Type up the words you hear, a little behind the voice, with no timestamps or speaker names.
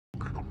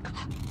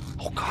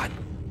Oh god.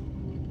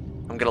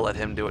 I'm gonna let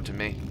him do it to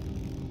me.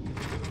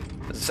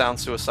 Does it sound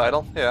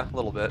suicidal? Yeah, a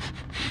little bit.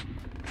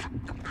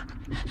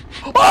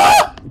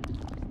 Ah!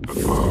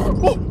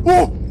 Oh,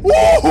 oh,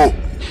 oh,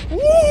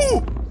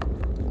 oh!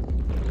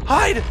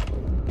 Hide!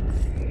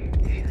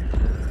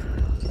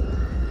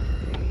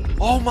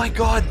 Oh my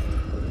god!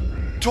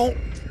 Don't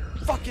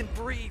fucking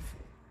breathe!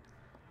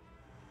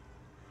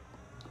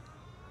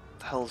 What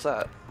the hell is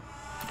that?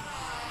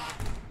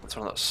 That's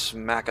one of those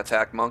smack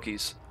attack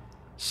monkeys.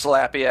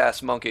 Slappy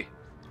ass monkey.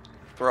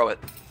 Throw it.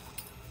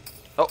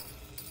 Oh.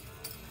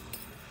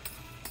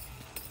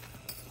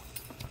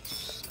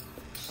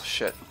 Oh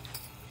shit.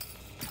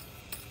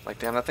 Like,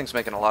 damn, that thing's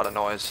making a lot of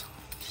noise.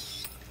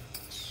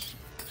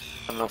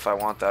 I don't know if I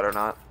want that or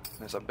not.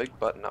 There's a big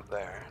button up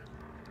there.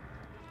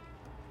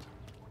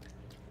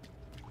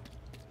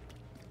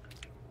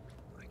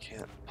 I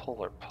can't pull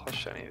or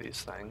push any of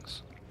these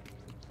things.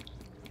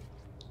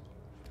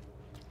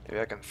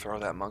 Maybe I can throw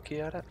that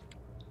monkey at it?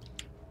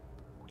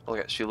 Look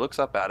at, she looks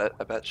up at it.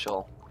 I bet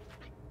she'll...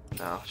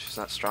 No, she's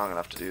not strong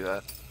enough to do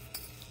that.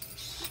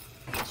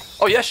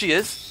 Oh, yes, she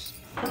is!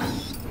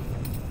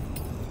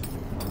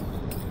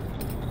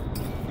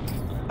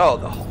 Oh,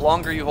 the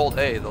longer you hold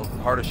A, the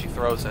harder she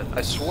throws it.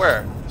 I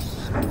swear.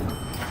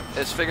 I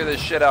just figured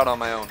this shit out on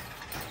my own.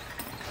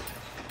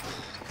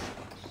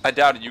 I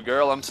doubted you,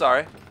 girl. I'm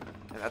sorry.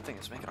 Man, that thing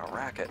is making a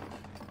racket.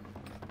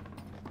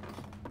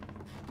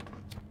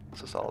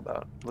 What's this all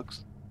about?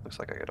 Looks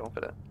like I could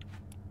open it.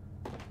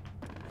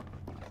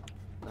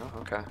 Oh,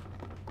 okay.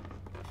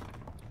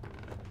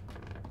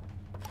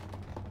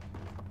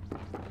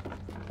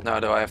 No,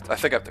 do I have to, I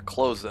think I have to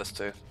close this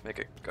to make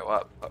it go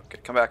up. Okay,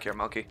 come back here,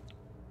 monkey.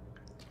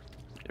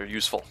 You're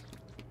useful.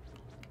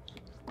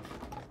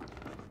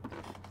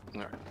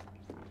 Alright.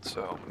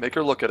 So, make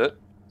her look at it.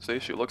 See,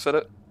 she looks at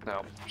it.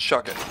 Now,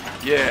 chuck it.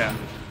 Yeah!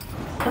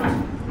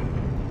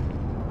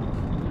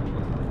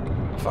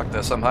 Fuck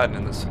this, I'm hiding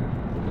in this.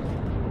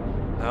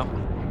 No?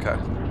 Okay.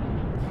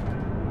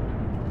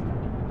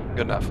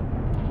 Good enough.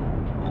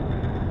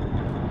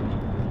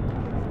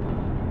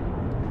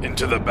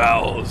 Into the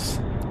bowels.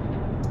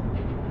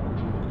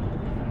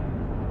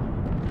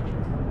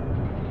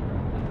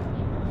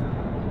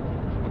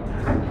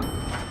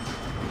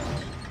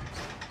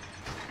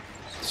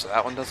 So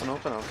that one doesn't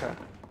open? Okay.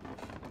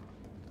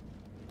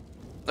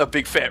 A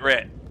big fat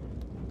rat.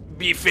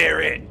 Big fat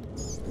rat.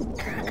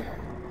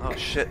 Oh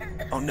shit.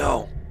 Oh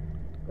no.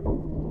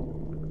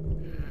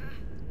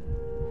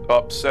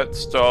 Upset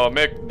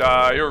stomach,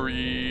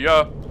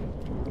 diarrhea.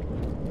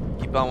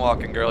 Keep on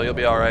walking, girl. You'll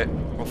be alright.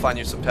 We'll find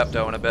you some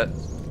Pepto in a bit.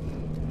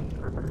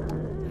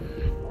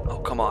 Oh,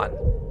 come on.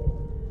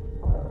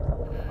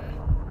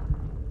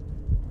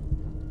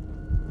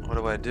 What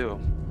do I do?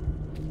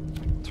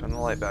 Turn the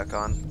light back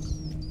on.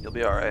 You'll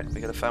be alright.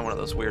 We gotta find one of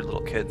those weird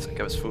little kids and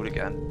give us food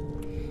again.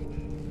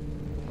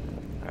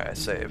 Alright, I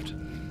saved.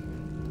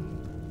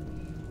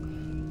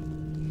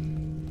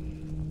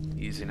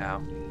 Easy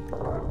now.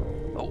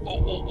 Oh,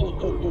 oh, oh, oh,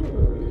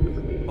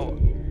 oh, oh.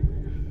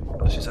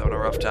 Oh, she's having a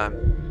rough time.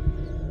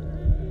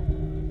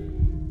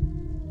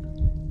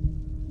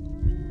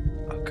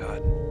 Oh,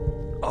 God.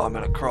 Oh, I'm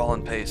at a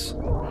crawling pace.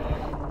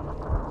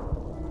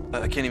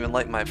 I can't even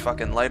light my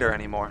fucking lighter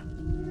anymore.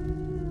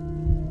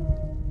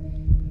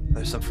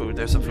 There's some food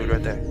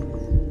right there.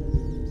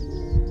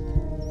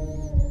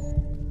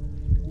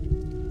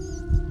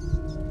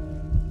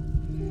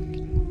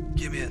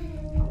 Give me it.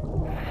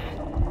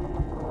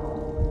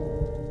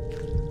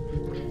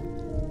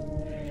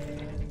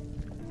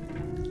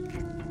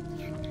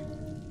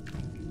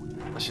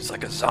 She's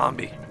like a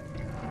zombie.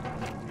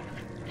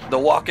 The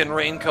walking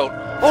raincoat.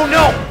 Oh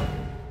no!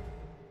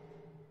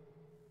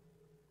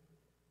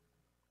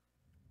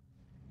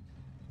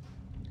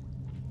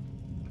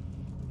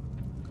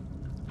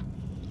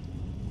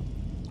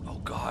 Oh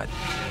God.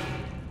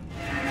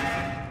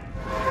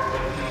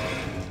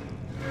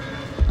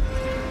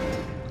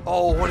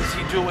 Oh, what is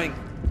he doing?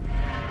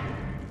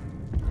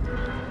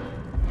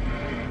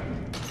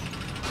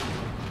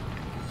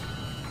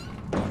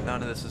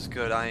 None of this is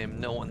good. I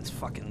am no one's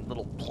fucking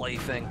little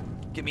plaything.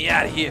 Get me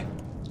out of here.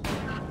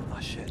 Oh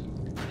shit.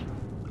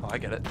 Oh, I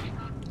get it.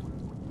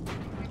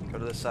 Go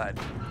to the side.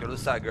 Go to the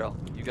side, girl.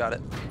 You got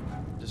it.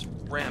 Just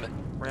ram it.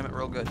 Ram it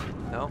real good.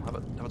 No? How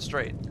about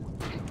straight?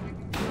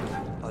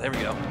 Oh, there we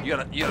go. You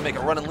gotta make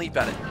a run and leap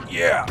at it.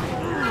 Yeah!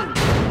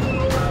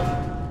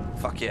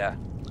 Fuck yeah.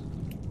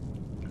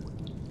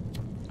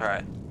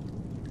 Alright.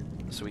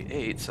 So we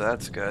ate, so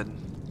that's good.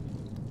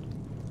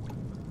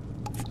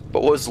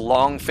 But what was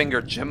Long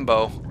Finger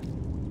Jimbo?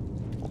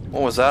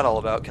 What was that all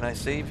about? Can I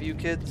save you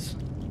kids?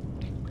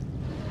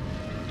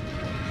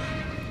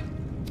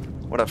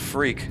 What a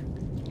freak.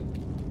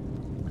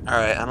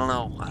 Alright, I don't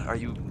know. Are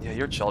you... Yeah,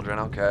 you're children,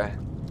 okay.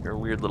 You're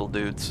weird little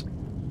dudes.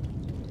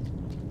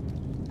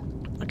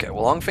 Okay,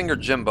 well, Long Finger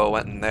Jimbo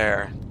went in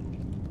there.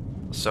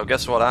 So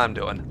guess what I'm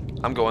doing?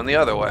 I'm going the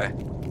other way.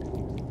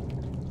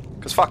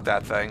 Because fuck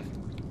that thing.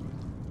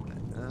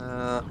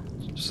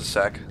 Just a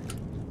sec.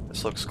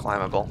 This looks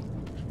climbable.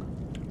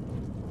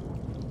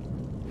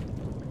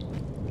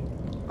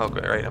 Oh,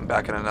 great, I'm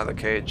back in another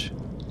cage.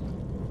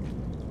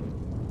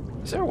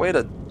 Is there a way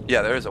to...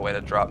 Yeah, there is a way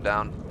to drop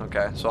down.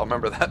 Okay, so I'll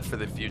remember that for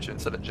the future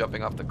instead of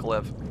jumping off the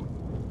cliff.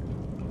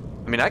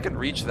 I mean, I could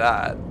reach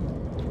that.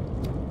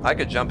 I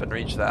could jump and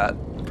reach that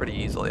pretty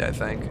easily, I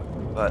think.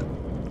 But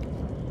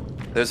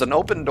there's an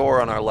open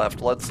door on our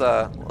left. Let's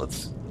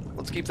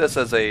keep this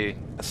as a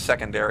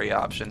secondary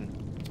option.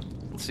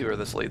 Let's see where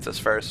this leads us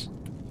first.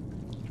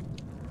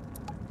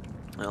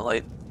 A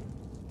light.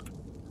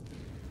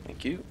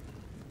 Thank you.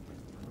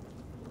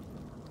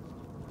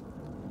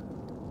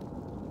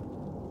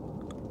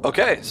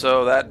 Okay,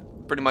 so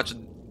that pretty much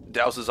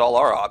douses all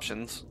our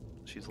options.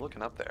 She's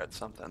looking up there at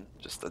something.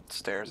 Just the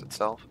stairs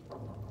itself.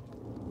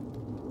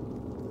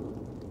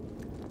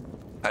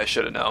 I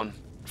should have known.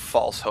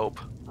 False hope.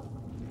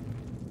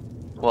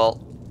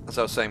 Well, as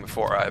I was saying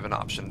before, I have an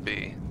option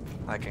B.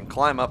 I can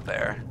climb up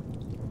there.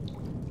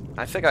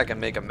 I think I can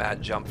make a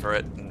mad jump for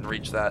it and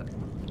reach that.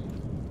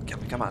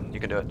 Come on,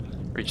 you can do it.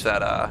 Reach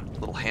that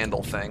little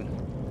handle thing.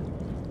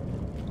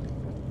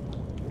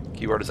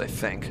 Keyword is I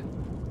think.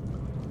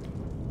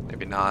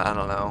 Maybe not, I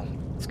don't know.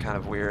 It's kind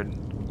of weird.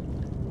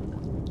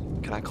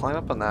 Can I climb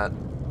up on that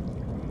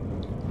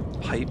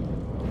pipe?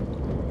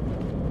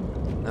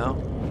 No?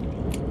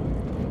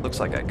 Looks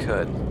like I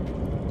could.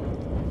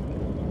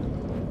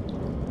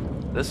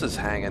 This is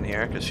hanging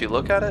here. Does she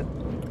look at it?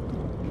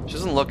 She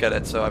doesn't look at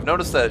it, so I've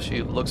noticed that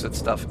she looks at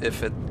stuff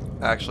if it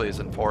actually is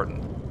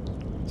important.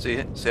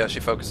 See how she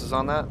focuses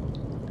on that?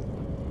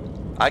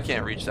 I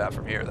can't reach that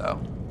from here, though.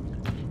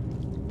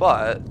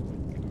 But,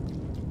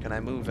 can I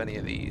move any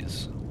of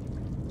these?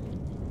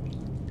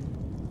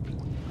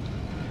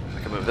 I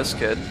can move this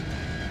kid.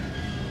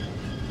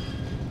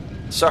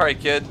 Sorry,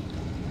 kid.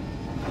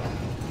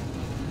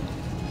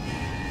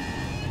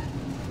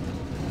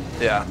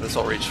 Yeah, this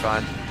will reach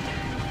fine.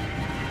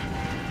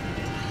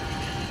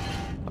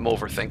 I'm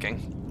overthinking.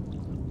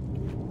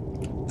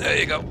 There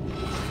you go.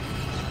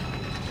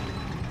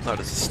 Oh,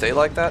 does it stay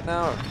like that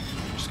now? Or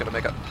I'm just gonna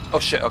make a... Oh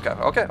shit, okay,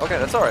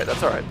 that's alright,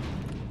 that's alright.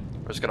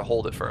 We're just gonna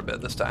hold it for a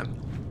bit this time.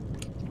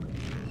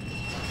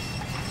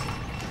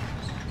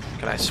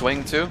 Can I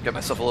swing too? Get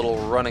myself a little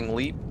running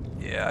leap?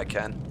 Yeah, I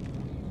can.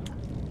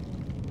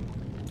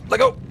 Let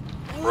go!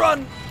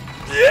 Run!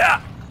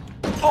 Yeah!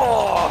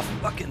 Oh,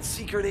 fucking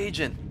secret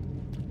agent.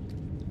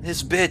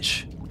 This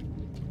bitch.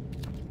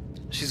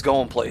 She's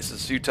going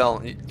places. You tell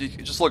him. You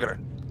just look at her.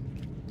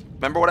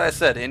 Remember what I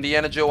said,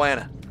 Indiana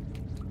Joanna.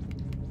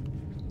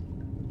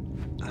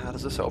 How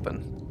does this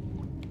open?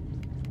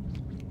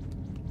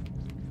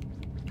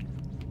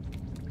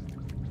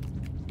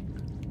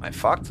 Am I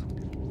fucked?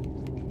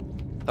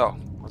 Oh,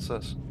 what's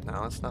this?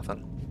 No, it's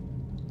nothing.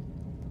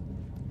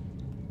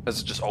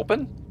 Is it just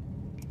open?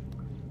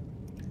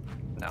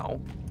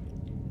 No.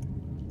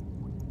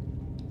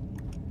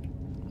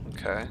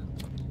 Okay.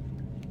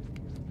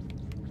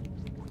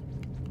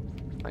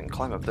 I can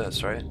climb up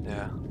this, right?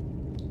 Yeah.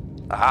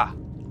 Aha!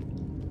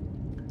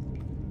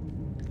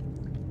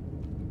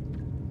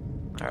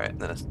 Alright,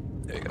 then it's...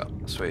 There you go.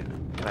 Sweet.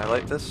 Can I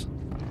light this?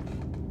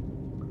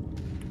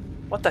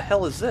 What the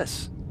hell is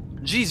this?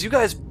 Jeez, you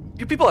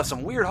people have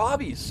some weird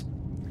hobbies.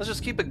 Let's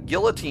just keep a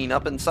guillotine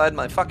up inside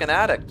my fucking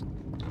attic.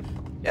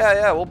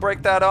 Yeah, we'll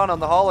break that on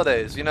the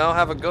holidays, you know?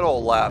 Have a good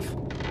old laugh.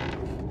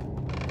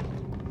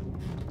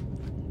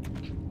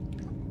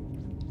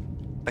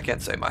 I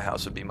can't say my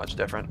house would be much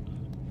different.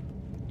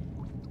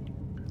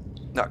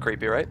 Not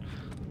creepy, right?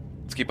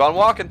 Let's keep on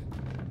walking.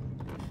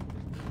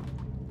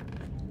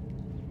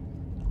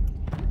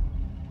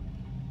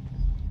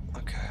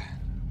 Okay.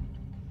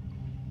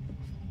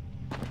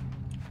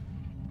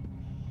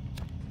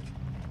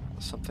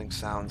 Something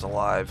sounds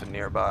alive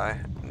nearby,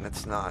 and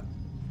it's not.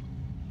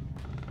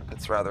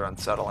 It's rather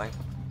unsettling.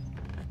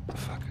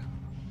 Fuck.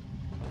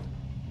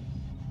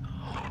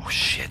 Oh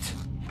shit.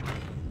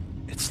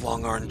 It's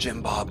Long Arm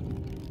Jim Bob.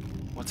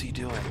 What's he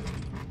doing?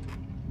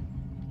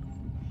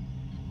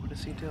 What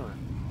is he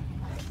doing?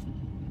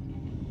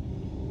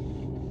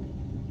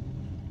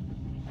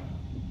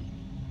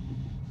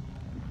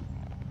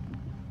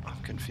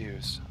 I'm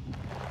confused.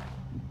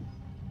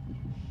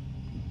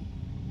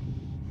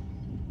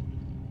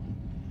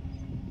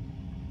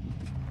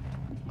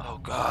 Oh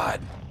god.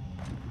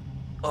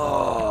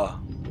 Oh,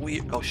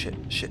 weird. Oh shit.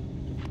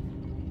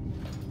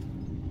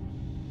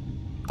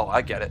 Oh,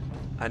 I get it.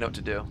 I know what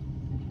to do.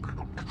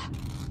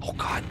 Oh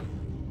god.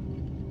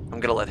 I'm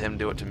gonna let him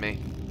do it to me.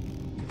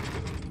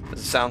 Does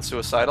it sound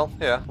suicidal?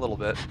 Yeah, a little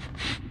bit.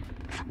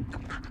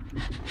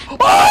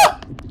 Ah!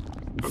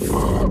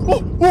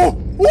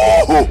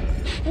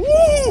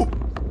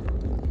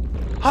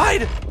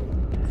 Hide!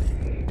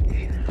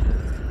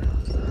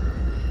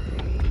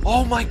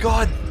 Oh my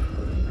god!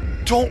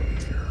 Don't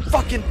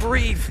fucking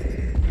breathe!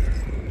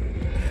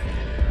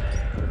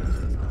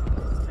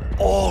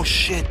 Oh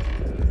shit!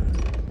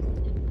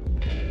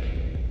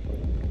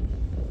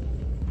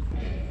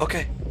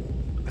 Okay,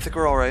 I think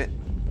we're all right.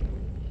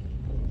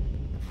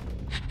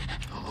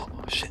 Oh,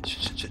 shit.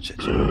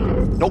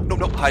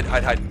 Nope.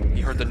 Hide.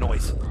 He heard the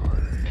noise.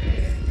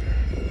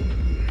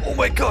 Oh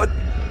my god.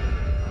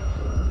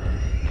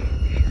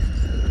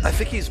 I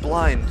think he's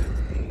blind.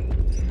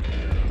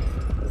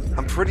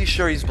 I'm pretty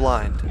sure he's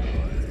blind.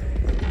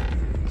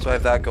 So I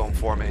have that going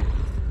for me.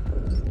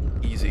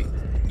 Easy.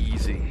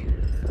 Easy.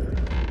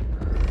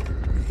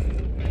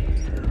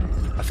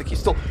 I think he's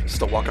still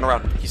walking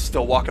around. He's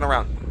still walking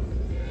around.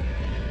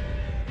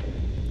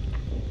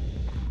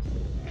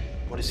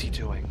 What is he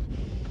doing?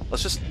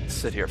 Let's just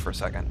sit here for a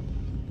second.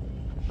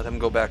 Let him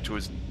go back to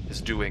his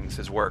doings,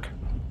 his work.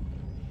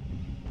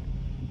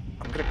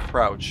 I'm gonna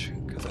crouch,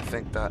 because I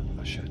think that...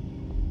 Oh shit.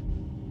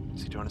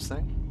 Is he doing his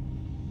thing?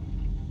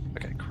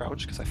 Okay,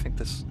 crouch, because I think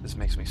this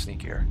makes me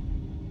sneakier.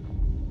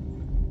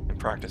 In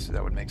practice,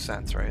 that would make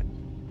sense, right?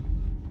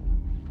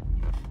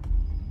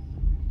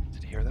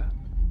 Did he hear that?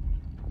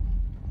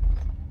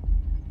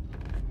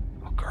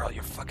 Oh girl,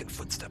 your fucking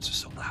footsteps are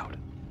so loud.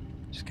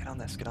 Just get on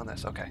this, get on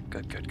this. Okay,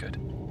 good, good, good.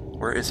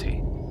 Where is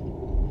he?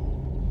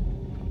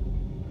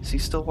 Is he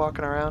still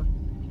walking around?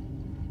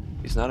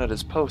 He's not at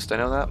his post, I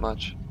know that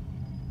much.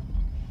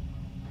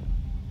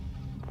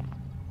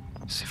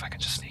 Let's see if I can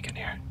just sneak in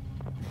here.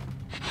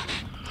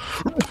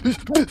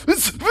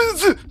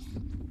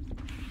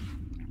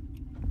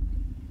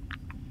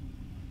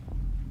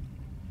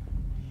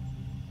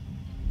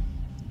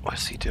 What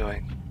is he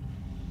doing?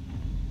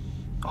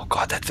 Oh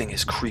god, that thing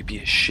is creepy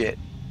as shit.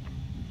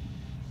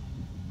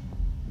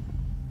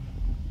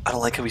 I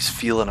don't like how he's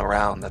feeling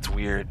around, that's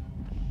weird.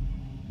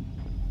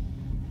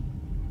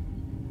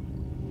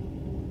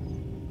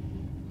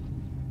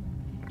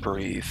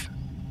 Breathe.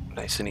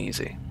 Nice and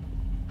easy.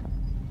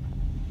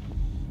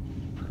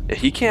 Yeah,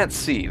 he can't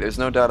see, there's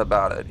no doubt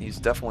about it. He's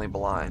definitely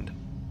blind.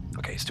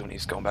 Okay,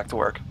 he's going back to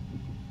work.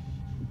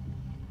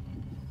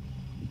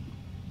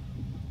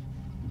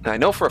 Now, I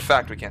know for a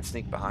fact we can't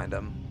sneak behind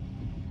him.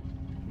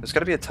 There's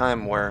gotta be a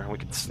time where we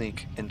can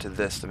sneak into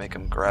this to make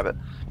him grab it.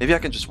 Maybe I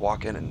can just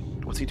walk in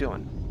and... What's he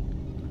doing?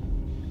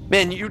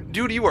 Man,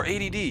 dude, you are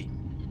ADD. He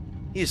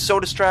is so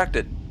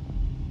distracted.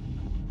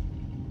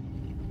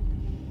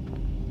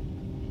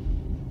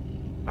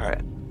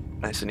 Alright,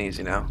 nice and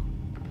easy now.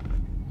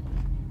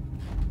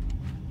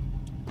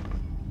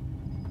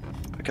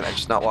 Can I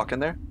just not walk in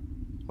there?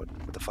 What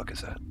the fuck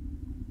is that?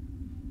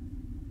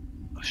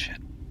 Oh shit.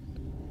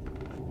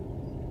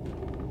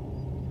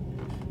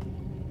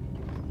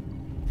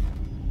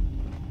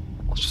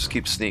 Let's just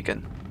keep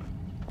sneaking.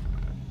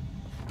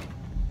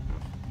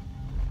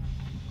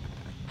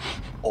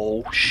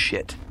 Oh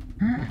shit.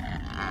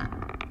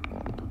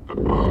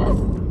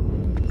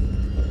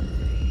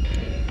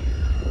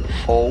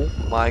 Oh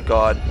my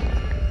god.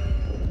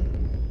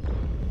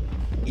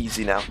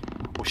 Easy now.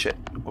 Oh shit.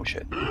 Oh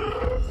shit.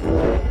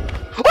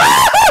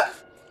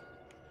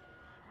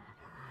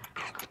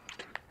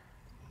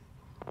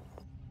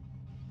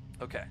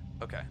 Okay,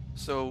 okay.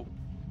 So,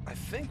 I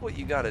think what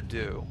you gotta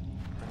do,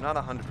 I'm not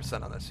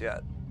 100% on this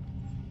yet.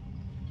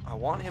 I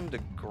want him to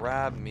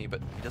grab me,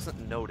 but he doesn't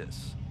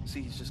notice.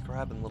 See, he's just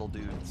grabbing little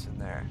dudes in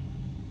there.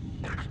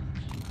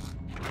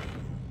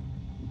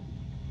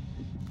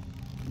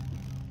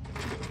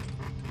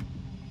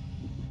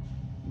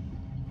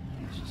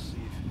 Let's just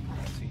see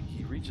if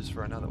he reaches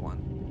for another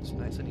one. It's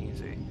nice and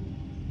easy.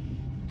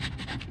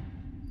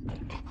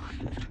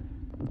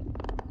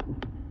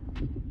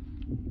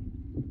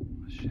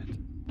 Oh, shit.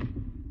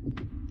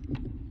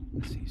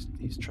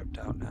 He's tripped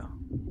out now.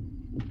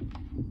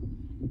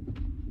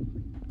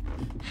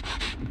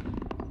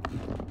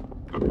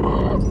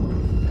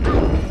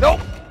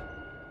 Nope!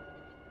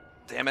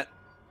 Damn it.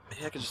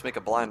 Maybe I could just make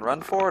a blind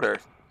run for it, or...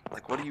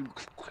 Like, what do you...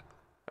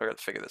 I gotta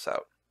figure this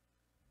out.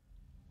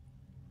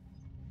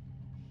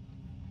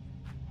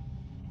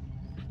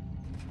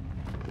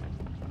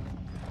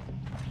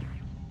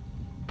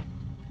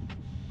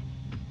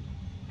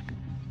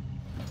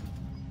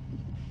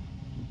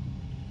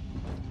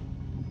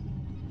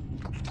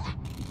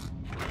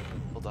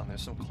 Hold on,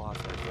 there's some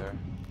cloth right there.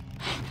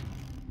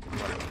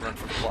 Run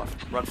for the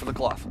cloth. Run for the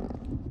cloth.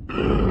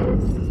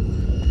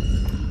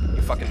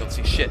 You fucking don't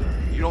see shit.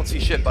 You don't see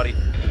shit, buddy.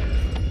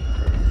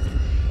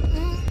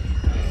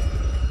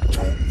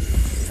 Don't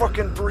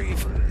fucking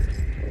breathe.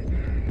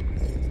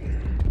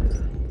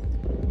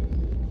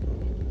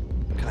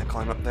 Can I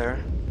climb up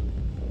there?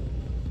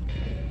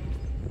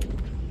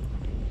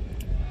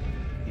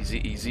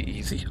 Easy, easy,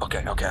 easy.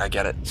 Okay, okay, I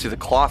get it. See, the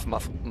cloth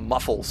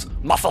muffles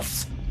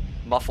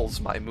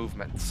my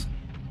movements,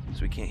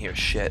 so we can't hear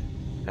shit.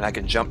 And I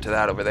can jump to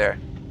that over there.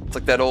 It's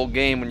like that old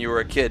game when you were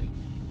a kid.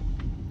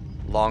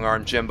 Long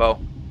arm Jimbo.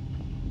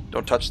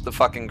 Don't touch the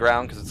fucking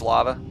ground because it's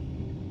lava.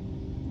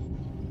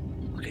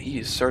 Okay, he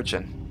is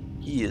searching.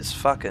 He is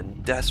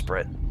fucking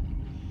desperate.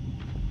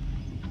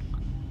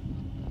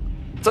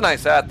 It's a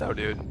nice hat though,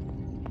 dude.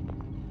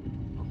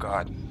 Oh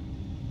god.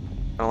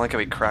 I don't like how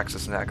he cracks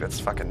his neck. That's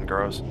fucking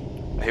gross.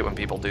 I hate when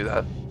people do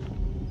that.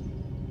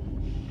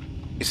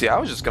 You see, I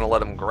was just gonna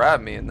let him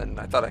grab me, and then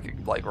I thought I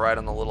could like ride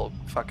on the little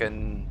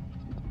fucking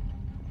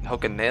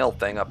hook and nail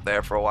thing up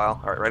there for a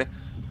while. Alright, ready?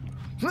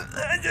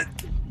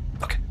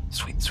 Okay,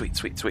 sweet, sweet,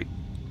 sweet, sweet.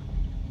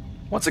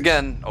 Once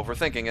again,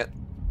 overthinking it.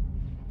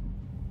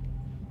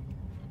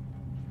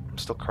 I'm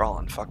still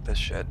crawling, fuck this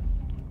shit.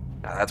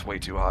 Nah, that's way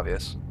too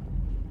obvious.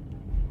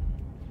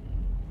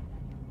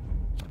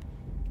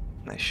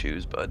 Nice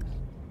shoes, bud.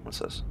 What's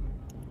this?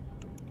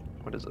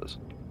 What is this?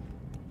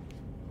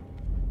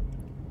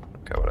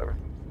 Okay, whatever.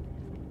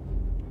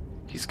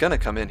 He's gonna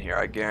come in here.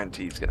 I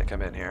guarantee he's gonna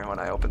come in here when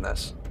I open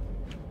this.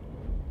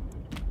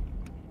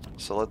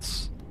 So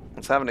let's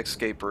have an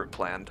escape route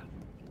planned.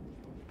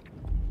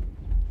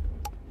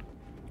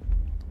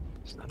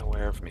 He's not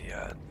aware of me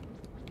yet.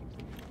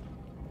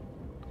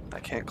 I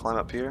can't climb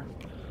up here?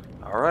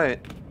 Alright.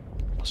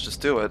 Let's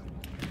just do it.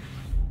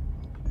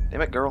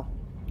 Damn it, girl.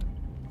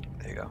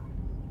 There you go.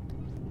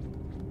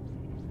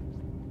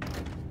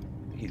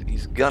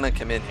 He's gonna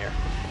come in here.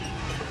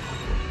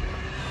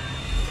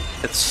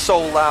 It's so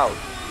loud.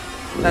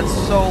 That's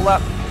so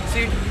loud.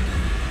 See?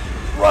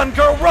 Run,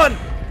 girl, run!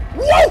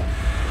 Whoa!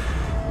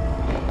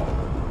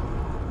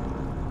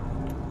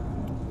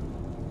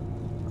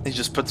 He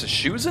just puts his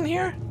shoes in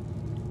here?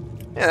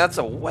 Yeah, that's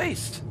a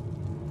waste.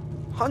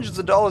 Hundreds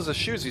of dollars of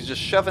shoes. He's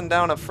just shoving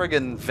down a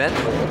friggin' vent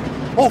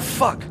hole. Oh,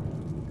 fuck!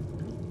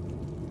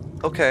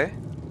 Okay.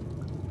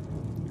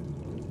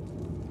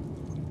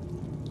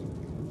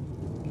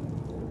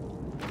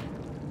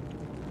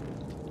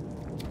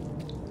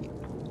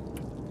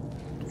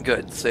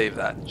 Good, save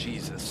that.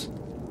 Jesus.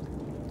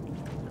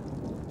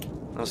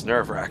 That was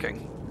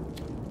nerve-wracking.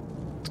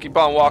 Let's keep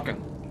on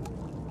walking.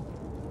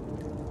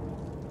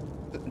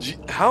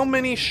 How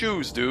many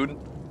shoes, dude?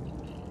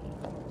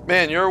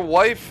 Man, your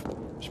wife,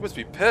 she must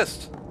be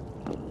pissed.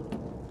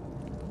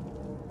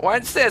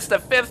 What's this, the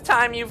 5th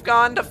time you've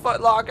gone to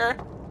Foot Locker?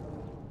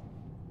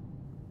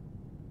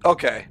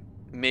 Okay,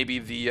 maybe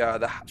the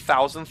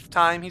 1000th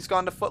time he's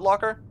gone to Foot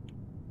Locker?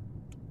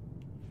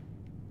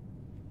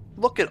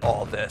 Look at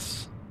all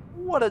this.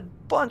 What a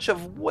bunch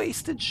of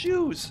wasted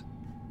shoes.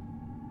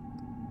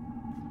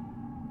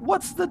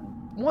 What's the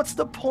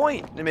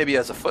point? And maybe he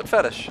has a foot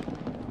fetish.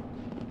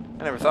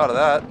 I never thought of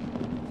that.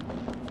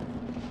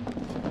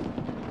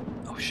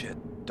 Oh shit,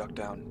 duck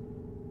down.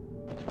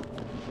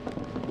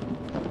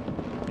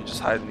 You just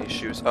hide in these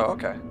shoes. Oh,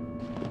 okay.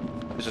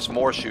 There's just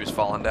more shoes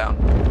falling down.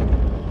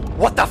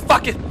 What the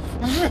fuck is...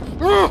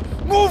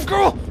 Move,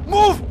 girl!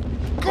 Move!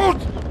 Go!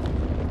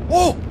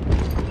 Oh!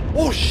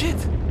 Oh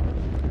shit!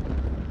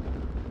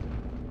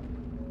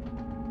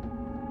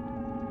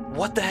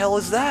 What the hell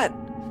is that?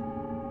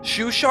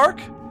 Shoe shark?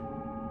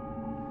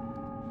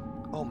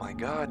 Oh my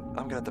god,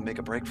 I'm gonna have to make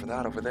a break for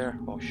that over there.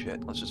 Oh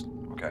shit, let's just...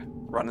 Okay,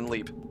 run and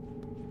leap.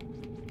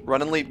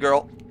 Run and leap,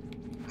 girl.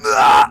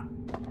 Ah!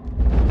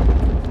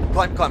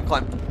 Climb, climb,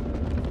 climb.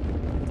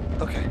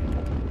 Okay.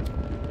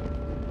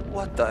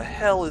 What the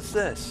hell is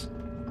this?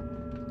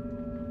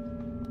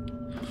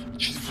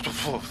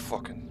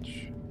 Fucking...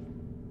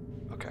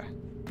 Okay.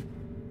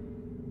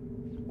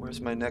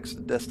 Where's my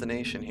next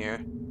destination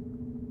here?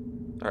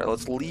 Alright,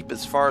 let's leap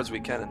as far as we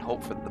can and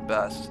hope for the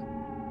best.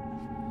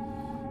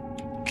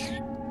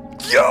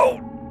 Yo!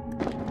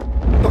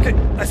 Okay,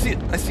 I see it.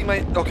 I see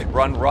my... Okay,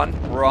 run, run,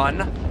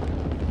 run.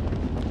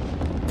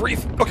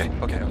 Breathe. Okay,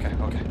 okay, okay,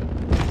 okay.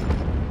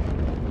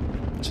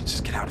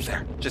 Just get out of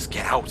there. Just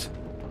get out.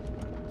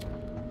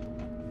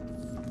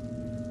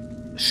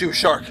 Shoe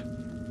shark.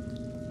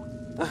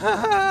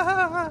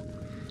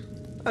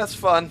 That's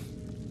fun.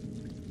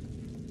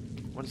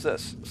 What is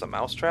this? It's a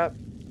mouse trap?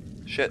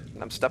 Shit,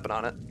 I'm stepping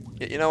on it.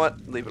 You know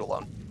what? Leave it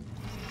alone.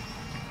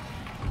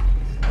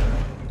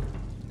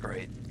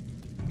 Great.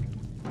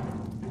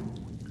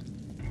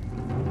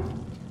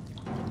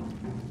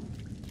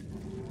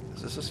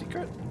 Is this a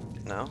secret?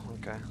 No?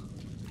 Okay.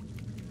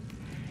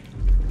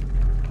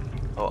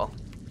 Oh well.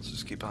 Let's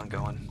just keep on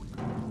going.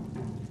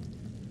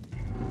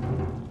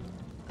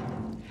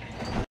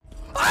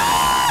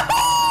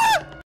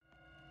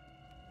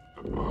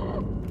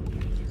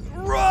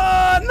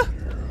 Run!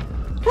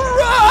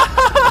 Run!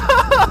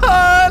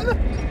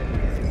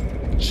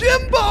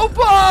 Jimbo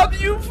Bob,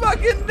 you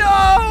fucking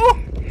know!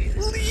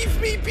 Leave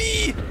me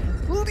be!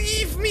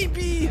 Leave me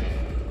be!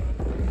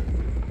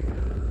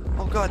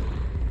 Oh god,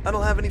 I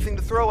don't have anything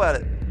to throw at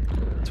it.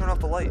 Turn off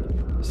the light.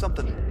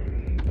 Something.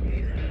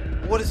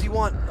 What does he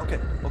want? Okay,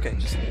 okay,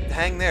 just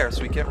hang there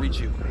so he can't reach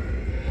you.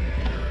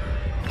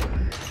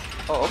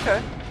 Oh,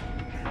 okay.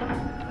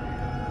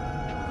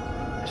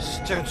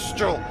 Just stand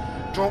still.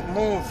 Don't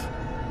move.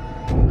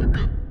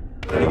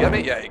 Did he get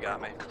me? Yeah, he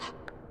got me.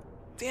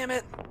 Damn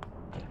it.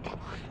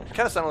 It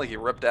kind of sounded like he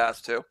ripped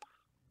ass, too.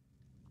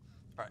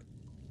 Alright.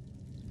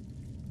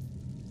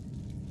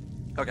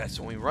 Okay,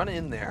 so when we run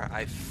in there,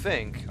 I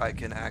think I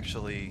can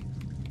actually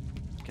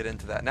get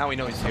into that. Now we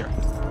know he's here.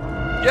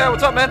 Yeah,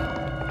 what's up, man?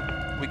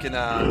 We can,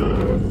 I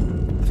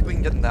think we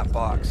can get in that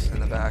box in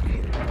the back.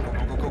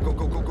 Go, go, go,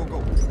 go, go, go, go,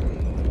 go.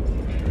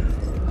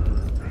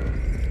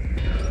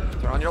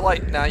 Turn on your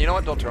light. Nah, you know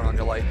what? Don't turn on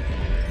your light.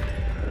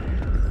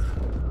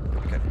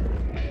 Okay.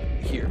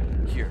 Here.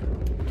 Here.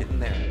 Get in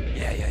there.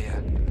 Yeah, yeah, yeah.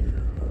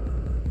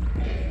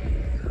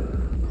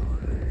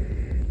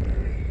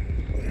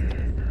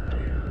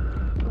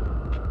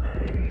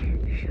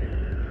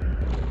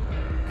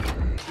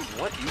 Dude,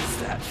 what is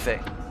that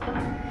thing?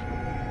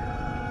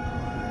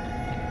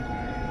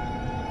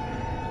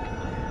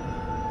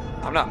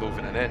 I'm not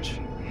moving an inch.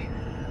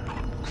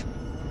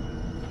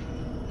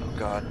 Oh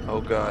god,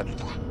 oh god.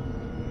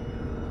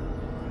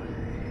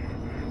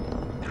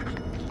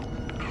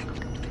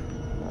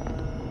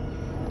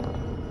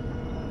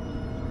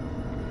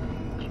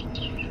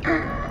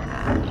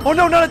 Oh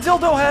no, not a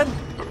dildo head!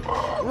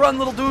 Run,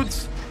 little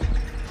dudes!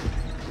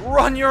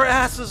 Run your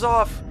asses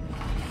off!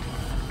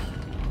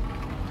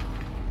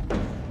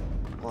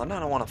 Well, I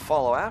don't want to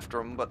follow after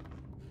him, but